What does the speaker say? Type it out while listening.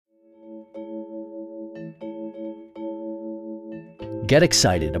Get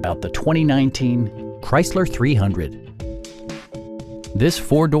excited about the 2019 Chrysler 300. This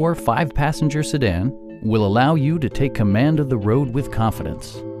four-door, five-passenger sedan will allow you to take command of the road with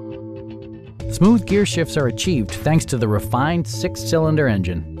confidence. Smooth gear shifts are achieved thanks to the refined six-cylinder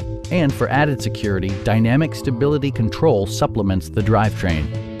engine. And for added security, dynamic stability control supplements the drivetrain.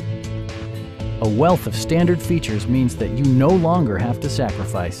 A wealth of standard features means that you no longer have to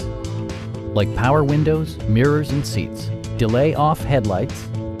sacrifice, like power windows, mirrors and seats, delay-off headlights,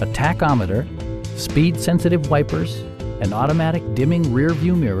 a tachometer, speed-sensitive wipers, an automatic dimming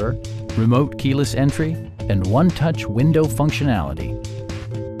rear-view mirror, remote keyless entry, and one-touch window functionality.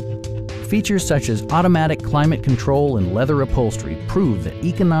 Features such as automatic climate control and leather upholstery prove that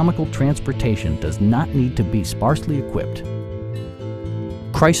economical transportation does not need to be sparsely equipped.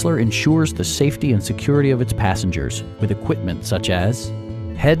 Chrysler ensures the safety and security of its passengers with equipment such as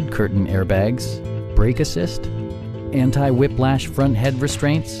head curtain airbags, brake assist, anti-whiplash front head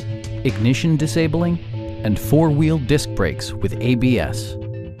restraints, ignition disabling, and four-wheel disc brakes with ABS.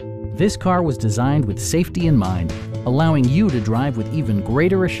 This car was designed with safety in mind, allowing you to drive with even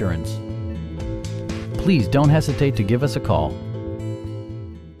greater assurance. Please don't hesitate to give us a call.